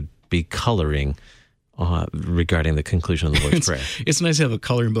we would be coloring regarding the conclusion of the Lord's Prayer. It's nice to have a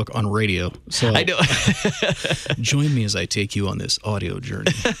coloring book on radio. So I know. Join me as I take you on this audio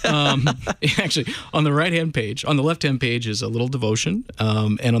journey. Actually, on the right-hand page, on the left-hand page is a little devotion,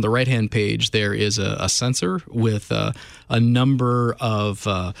 and on the right-hand page there is a censer with a number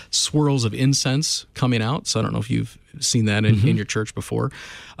of swirls of incense coming out. So I don't know if you've seen that in your church before.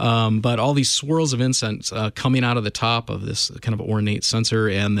 But all these swirls of incense coming out of the top of this kind of ornate censer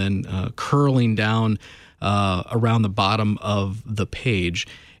and then curling down around the bottom of the page.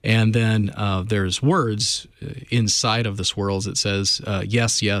 And then there's words inside of the swirls. It says,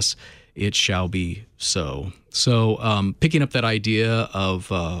 yes, yes, it shall be so. So picking up that idea of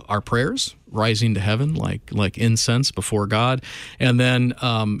our prayers rising to heaven like incense before God, and then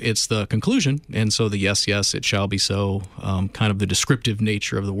it's the conclusion, and so the yes, yes, it shall be so, kind of the descriptive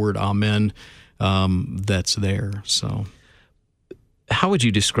nature of the word amen that's there. So how would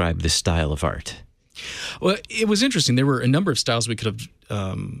you describe this style of art? Well, it was interesting. There were a number of styles we could have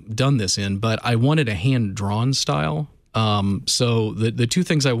done this in, but I wanted a hand-drawn style. So the two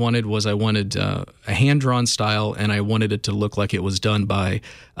things I wanted was I wanted a hand-drawn style, and I wanted it to look like it was done by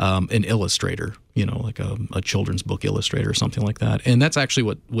an illustrator, like a children's book illustrator or something like that. And that's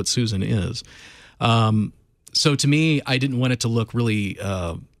actually what Susan is. So to me, I didn't want it to look really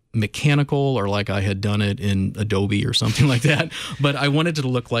mechanical or like I had done it in Adobe or something like that. But I wanted it to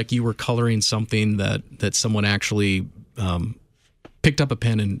look like you were coloring something that someone actually picked up a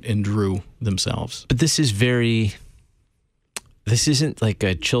pen and drew themselves. But this isn't like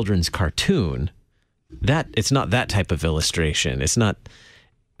a children's cartoon. It's not that type of illustration. This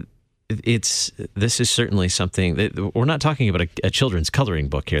is certainly something that we're not talking about a children's coloring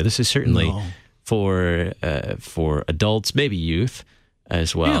book here. This is certainly for adults, maybe youth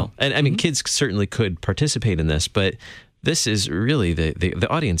as well. Yeah. And I mean, kids certainly could participate in this, but this is really the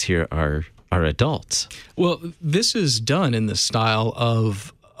audience here are adults. Well, this is done in the style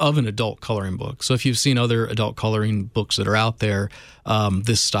of an adult coloring book. So if you've seen other adult coloring books that are out there,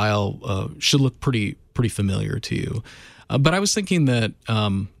 this style should look pretty familiar to you. But I was thinking that,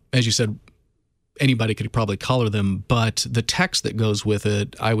 as you said, anybody could probably color them, but the text that goes with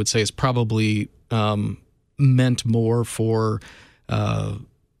it, I would say, is probably meant more for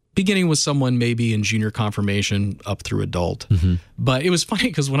beginning with someone maybe in junior confirmation up through adult. Mm-hmm. But it was funny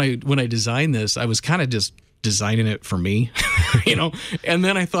because when I designed this, I was kind of just designing it for me, and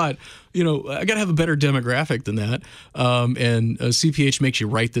then I thought, I got to have a better demographic than that. And CPH makes you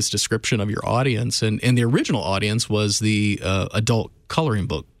write this description of your audience, and the original audience was the adult coloring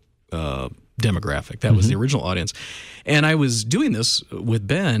book demographic. That was the original audience. And I was doing this with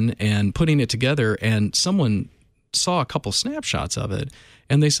Ben and putting it together, and someone saw a couple snapshots of it,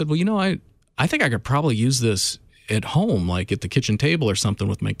 and they said, well, I think I could probably use this at home, like at the kitchen table or something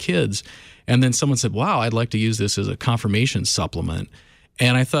with my kids. And then someone said, wow, I'd like to use this as a confirmation supplement.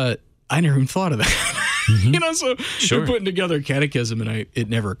 And I thought, I never even thought of that. So you're putting together a catechism, and it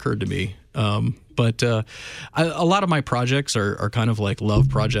never occurred to me. But a lot of my projects are kind of like love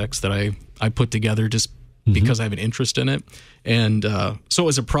projects that I put together just because I have an interest in it. And so it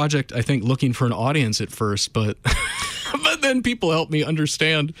was a project, I think, looking for an audience at first, but but then people helped me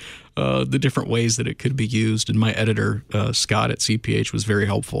understand the different ways that it could be used. And my editor, Scott at CPH, was very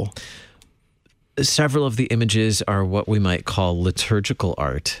helpful. Several of the images are what we might call liturgical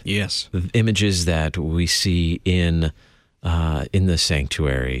art. Yes. Images that we see in the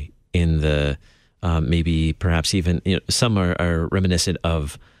sanctuary, in the maybe perhaps even some are reminiscent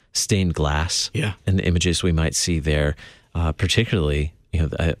of stained glass. Yeah. And the images we might see there, particularly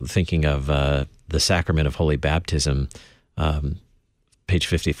thinking of the sacrament of Holy Baptism, page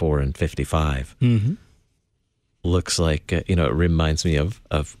 54 and 55. Mm-hmm. Looks like, it reminds me of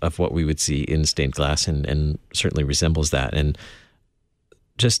what we would see in stained glass and certainly resembles that. And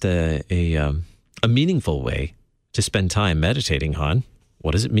just a meaningful way to spend time meditating on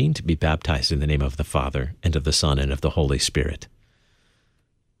what does it mean to be baptized in the name of the Father and of the Son and of the Holy Spirit.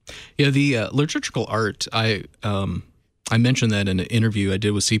 Yeah, the liturgical art, I mentioned that in an interview I did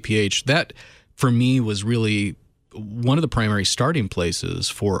with CPH. That, for me, was really one of the primary starting places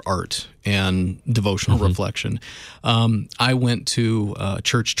for art and devotional reflection. I went to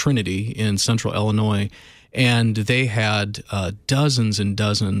Church Trinity in Central Illinois, and they had dozens and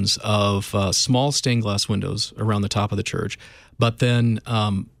dozens of small stained glass windows around the top of the church. But then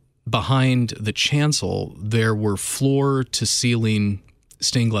behind the chancel, there were floor-to-ceiling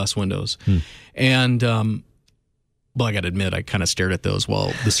stained glass windows. And well, I got to admit, I kind of stared at those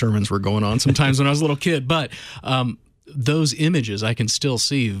while the sermons were going on sometimes when I was a little kid. But those images I can still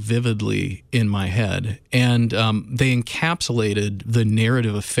see vividly in my head. And they encapsulated the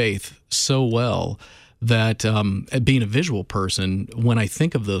narrative of faith so well that being a visual person, when I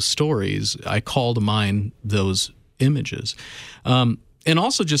think of those stories, I call to mind those images. And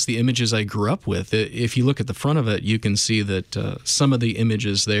also just the images I grew up with. If you look at the front of it, you can see that some of the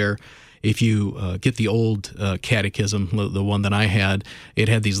images there, if you get the old catechism, the one that I had, it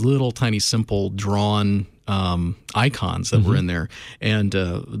had these little tiny simple drawn icons that were in there. And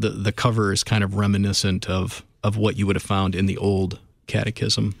the cover is kind of reminiscent of what you would have found in the old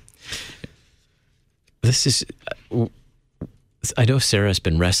catechism. This is... I know Sarah's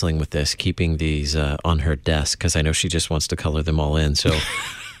been wrestling with this, keeping these on her desk, because I know she just wants to color them all in. So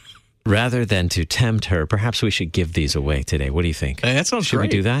rather than to tempt her, perhaps we should give these away today. What do you think? That sounds great. Should we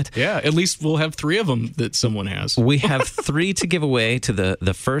do that? Yeah, at least we'll have 3 of them that someone has. We have 3 to give away to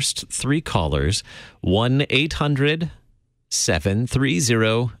the first 3 callers.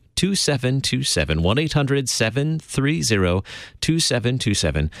 1-800-730-2727.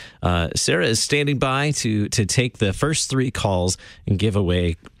 1-800-730-2727. Sarah is standing by to take the first 3 calls and give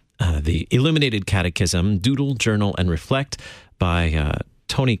away the Illuminated Catechism, Doodle, Journal, and Reflect by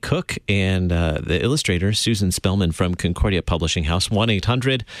Tony Cook and the illustrator Susan Spellman from Concordia Publishing House.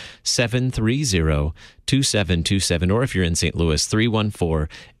 1-800-730-2727, or if you're in St. Louis,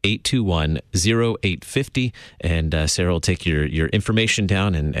 314-821-0850. And Sarah will take your information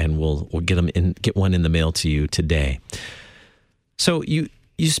down, and we'll get one in the mail to you today. So you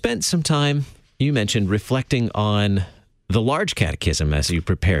spent some time, you mentioned, reflecting on the Large Catechism as you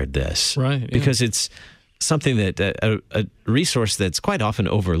prepared this, right? Yeah. Because it's something that a resource that's quite often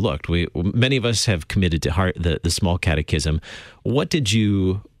overlooked. Many of us have committed to heart the Small Catechism. What did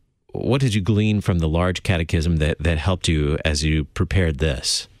you glean from the Large Catechism that helped you as you prepared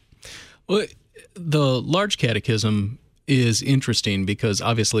this? Well, the Large Catechism is interesting because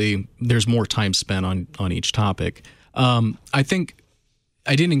obviously there's more time spent on each topic. I think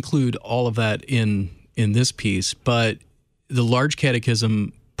I didn't include all of that in this piece, but the Large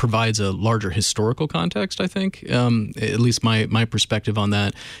Catechism provides a larger historical context, I think, at least my perspective on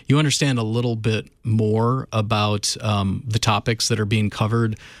that. You understand a little bit more about the topics that are being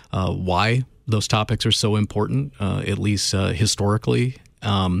covered, why those topics are so important, at least historically.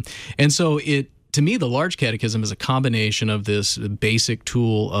 And so to me, the Large Catechism is a combination of this basic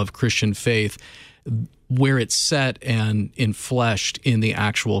tool of Christian faith where it's set and enfleshed in the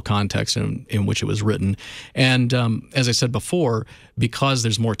actual context in which it was written. And as I said before, because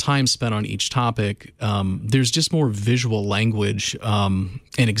there's more time spent on each topic, there's just more visual language and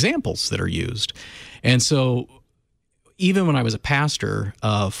examples that are used. And so even when I was a pastor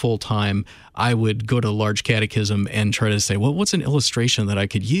full-time, I would go to the Large Catechism and try to say, well, what's an illustration that I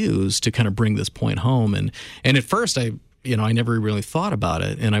could use to kind of bring this point home? And at first I never really thought about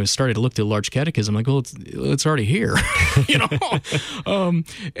it, and I started to look at the Large Catechism. Like, well, it's already here,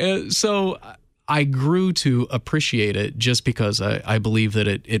 So I grew to appreciate it just because I believe that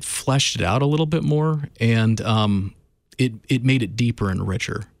it fleshed it out a little bit more, and it made it deeper and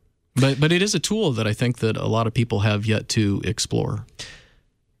richer. But it is a tool that I think that a lot of people have yet to explore.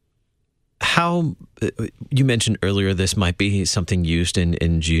 How, you mentioned earlier, this might be something used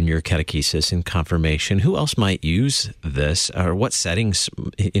in junior catechesis and confirmation. Who else might use this, or in what settings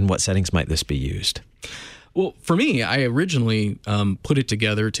might this be used? Well, for me, I originally put it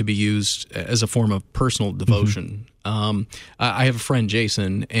together to be used as a form of personal devotion. Mm-hmm. I have a friend,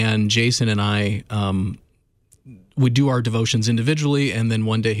 Jason, and Jason and I would do our devotions individually, and then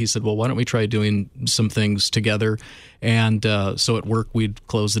one day he said, well, why don't we try doing some things together? And so at work, we'd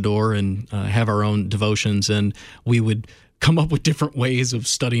close the door and have our own devotions, and we would come up with different ways of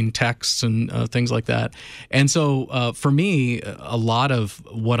studying texts and things like that. And so for me, a lot of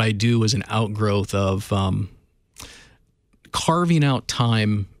what I do is an outgrowth of carving out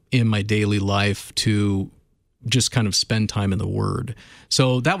time in my daily life to just kind of spend time in the Word.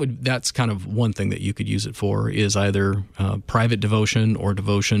 So that's kind of one thing that you could use it for, is either private devotion or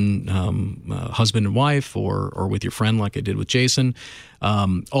devotion husband and wife, or with your friend like I did with Jason.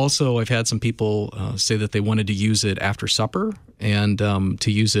 Also, I've had some people say that they wanted to use it after supper and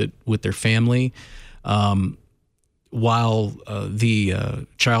to use it with their family while the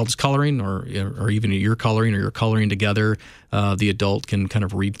child's coloring, or even you're coloring, or you're coloring together. The adult can kind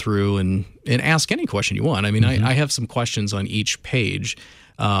of read through and ask any question you want. I mean, I have some questions on each page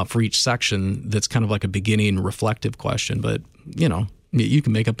for each section that's kind of like a beginning reflective question, but you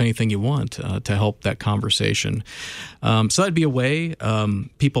can make up anything you want to help that conversation. So that'd be a way.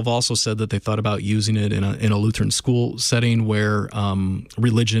 People have also said that they thought about using it in a Lutheran school setting where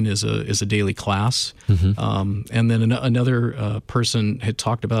religion is a daily class. Mm-hmm. And then another person had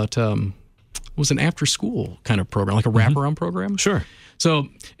talked about was an after-school kind of program, like a wraparound program. Sure. So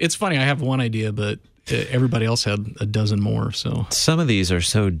it's funny. I have one idea, but everybody else had a dozen more. So some of these are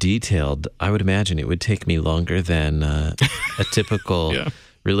so detailed, I would imagine it would take me longer than a typical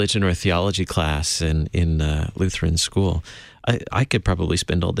religion or theology class in Lutheran school. I could probably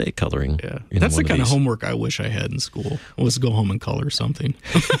spend all day coloring. Yeah, that's the kind of homework I wish I had in school, was go home and color something.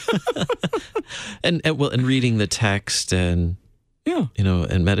 and reading the text and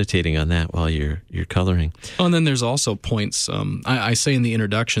and meditating on that while you're coloring. Oh, and then there's also points. I say in the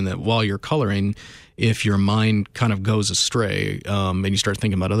introduction that while you're coloring, if your mind kind of goes astray and you start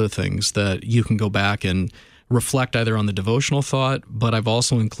thinking about other things, that you can go back and reflect either on the devotional thought, but I've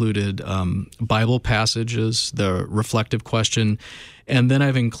also included Bible passages, the reflective question, and then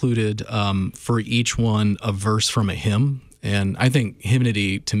I've included for each one a verse from a hymn. And I think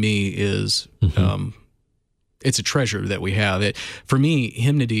hymnody to me is it's a treasure that we have. For me,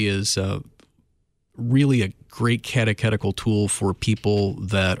 hymnody is really a great catechetical tool for people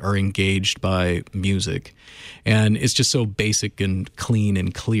that are engaged by music. And it's just so basic and clean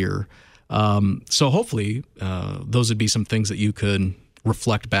and clear. So hopefully those would be some things that you could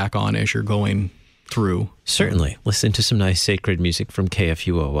reflect back on as you're going through. Certainly. Listen to some nice sacred music from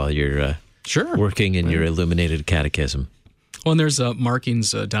KFUO while you're working in your illuminated catechism. Well, and there's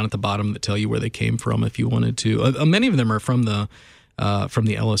markings down at the bottom that tell you where they came from if you wanted to. Many of them are from the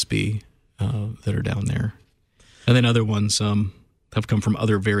LSB that are down there. And then other ones have come from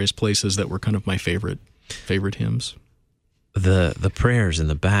other various places that were kind of my favorite hymns. The prayers in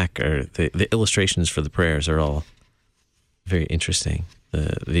the back are the illustrations for the prayers are all very interesting.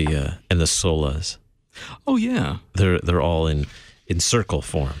 The and the solas. Oh yeah, they're all in circle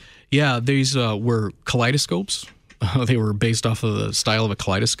form. Yeah, these were kaleidoscopes. They were based off of the style of a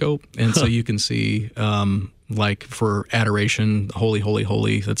kaleidoscope, and so you can see, like for adoration, holy, holy,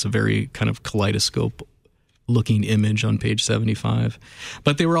 holy. That's a very kind of kaleidoscope-looking image on page 75.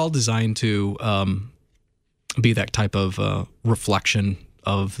 But they were all designed to be that type of reflection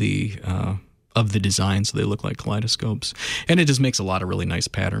of the design, so they look like kaleidoscopes, and it just makes a lot of really nice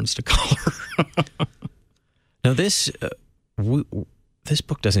patterns to color. Now this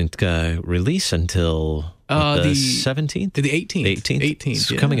book doesn't release until the 17th? The 18th. 18th.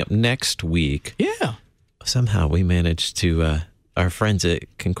 It's coming up next week. Yeah. Somehow we managed to, our friends at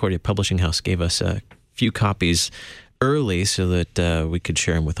Concordia Publishing House gave us a few copies early so that we could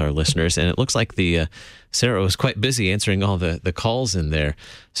share them with our listeners. And it looks like Sarah was quite busy answering all the calls in there.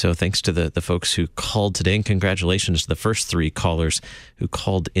 So thanks to the folks who called today, and congratulations to the first 3 callers who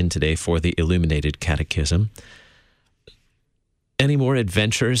called in today for the Illuminated Catechism. Any more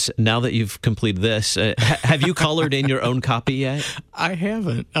adventures now that you've completed this? Have you colored in your own copy yet? I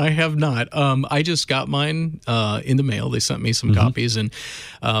haven't. I have not. I just got mine in the mail. They sent me some copies, and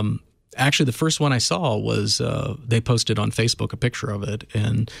actually the first one I saw was they posted on Facebook a picture of it,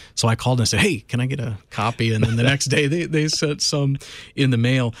 and so I called and I said, "Hey, can I get a copy?" And then the next day they sent some in the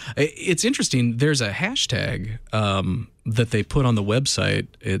mail. It's interesting. There's a hashtag that they put on the website.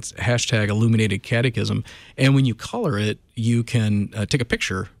 It's hashtag Illuminated Catechism, and when you color it, you can take a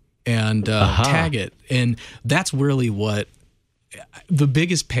picture and tag it, and that's really what the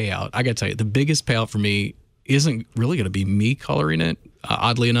biggest payout. I got to tell you, the biggest payout for me isn't really going to be me coloring it,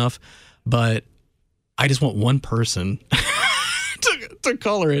 oddly enough, but I just want one person to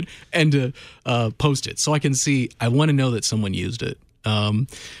color it and to post it, so I can see. I want to know that someone used it.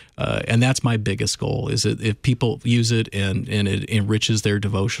 And that's my biggest goal, is that if people use it and it enriches their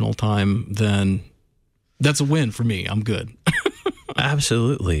devotional time, then that's a win for me. I'm good.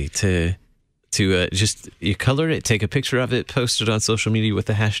 Absolutely. To just, you color it, take a picture of it, post it on social media with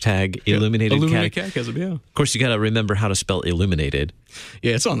the hashtag Illuminated Catechism, yeah. Of course, you got to remember how to spell illuminated.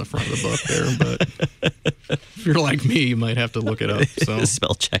 Yeah, it's on the front of the book there, but if you're like me, you might have to look it up. So.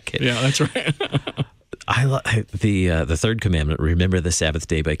 Spell check it. Yeah, that's right. I love the third commandment. Remember the Sabbath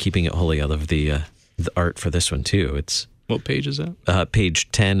day by keeping it holy. I love the art for this one too. It's what page is that?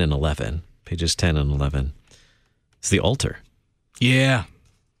 Page 10 and 11. Pages 10 and 11. It's the altar. Yeah,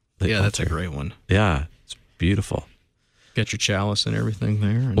 altar. That's a great one. Yeah, it's beautiful. Got your chalice and everything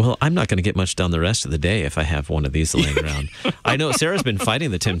there. Well, I'm not going to get much done the rest of the day if I have one of these laying around. I know Sarah's been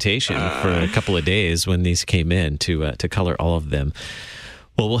fighting the temptation for a couple of days when these came in to color all of them.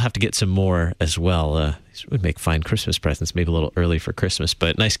 Well, we'll have to get some more as well. These would make fine Christmas presents, maybe a little early for Christmas,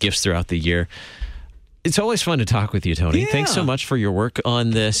 but nice gifts throughout the year. It's always fun to talk with you, Tony. Yeah. Thanks so much for your work on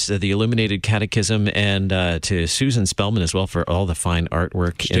this, the Illuminated Catechism, and to Susan Spellman as well for all the fine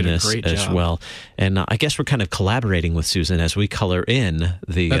artwork in this as well. And I guess we're kind of collaborating with Susan as we color in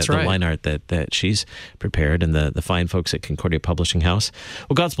the line art that she's prepared, and the fine folks at Concordia Publishing House.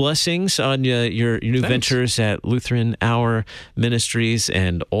 Well, God's blessings on your new ventures at Lutheran Hour Ministries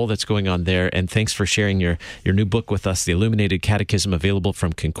and all that's going on there. And thanks for sharing your new book with us, The Illuminated Catechism, available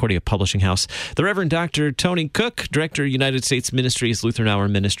from Concordia Publishing House. The Reverend Dr. Tony Cook, Director, United States Ministries, Lutheran Hour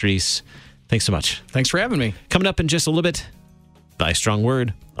Ministries. Thanks so much. Thanks for having me. Coming up in just a little bit, Thy Strong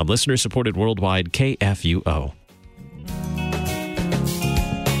Word, a listener-supported worldwide KFUO.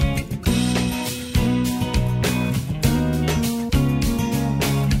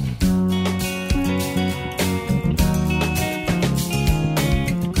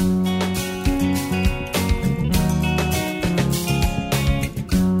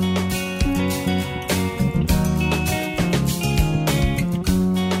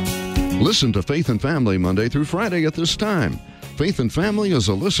 Listen to Faith and Family Monday through Friday at this time. Faith and Family is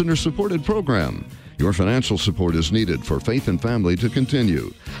a listener-supported program. Your financial support is needed for Faith and Family to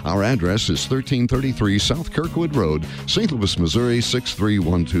continue. Our address is 1333 South Kirkwood Road, St. Louis, Missouri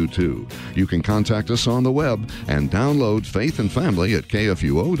 63122. You can contact us on the web and download Faith and Family at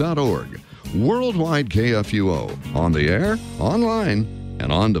kfuo.org. Worldwide KFUO, on the air, online,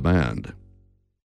 and on demand.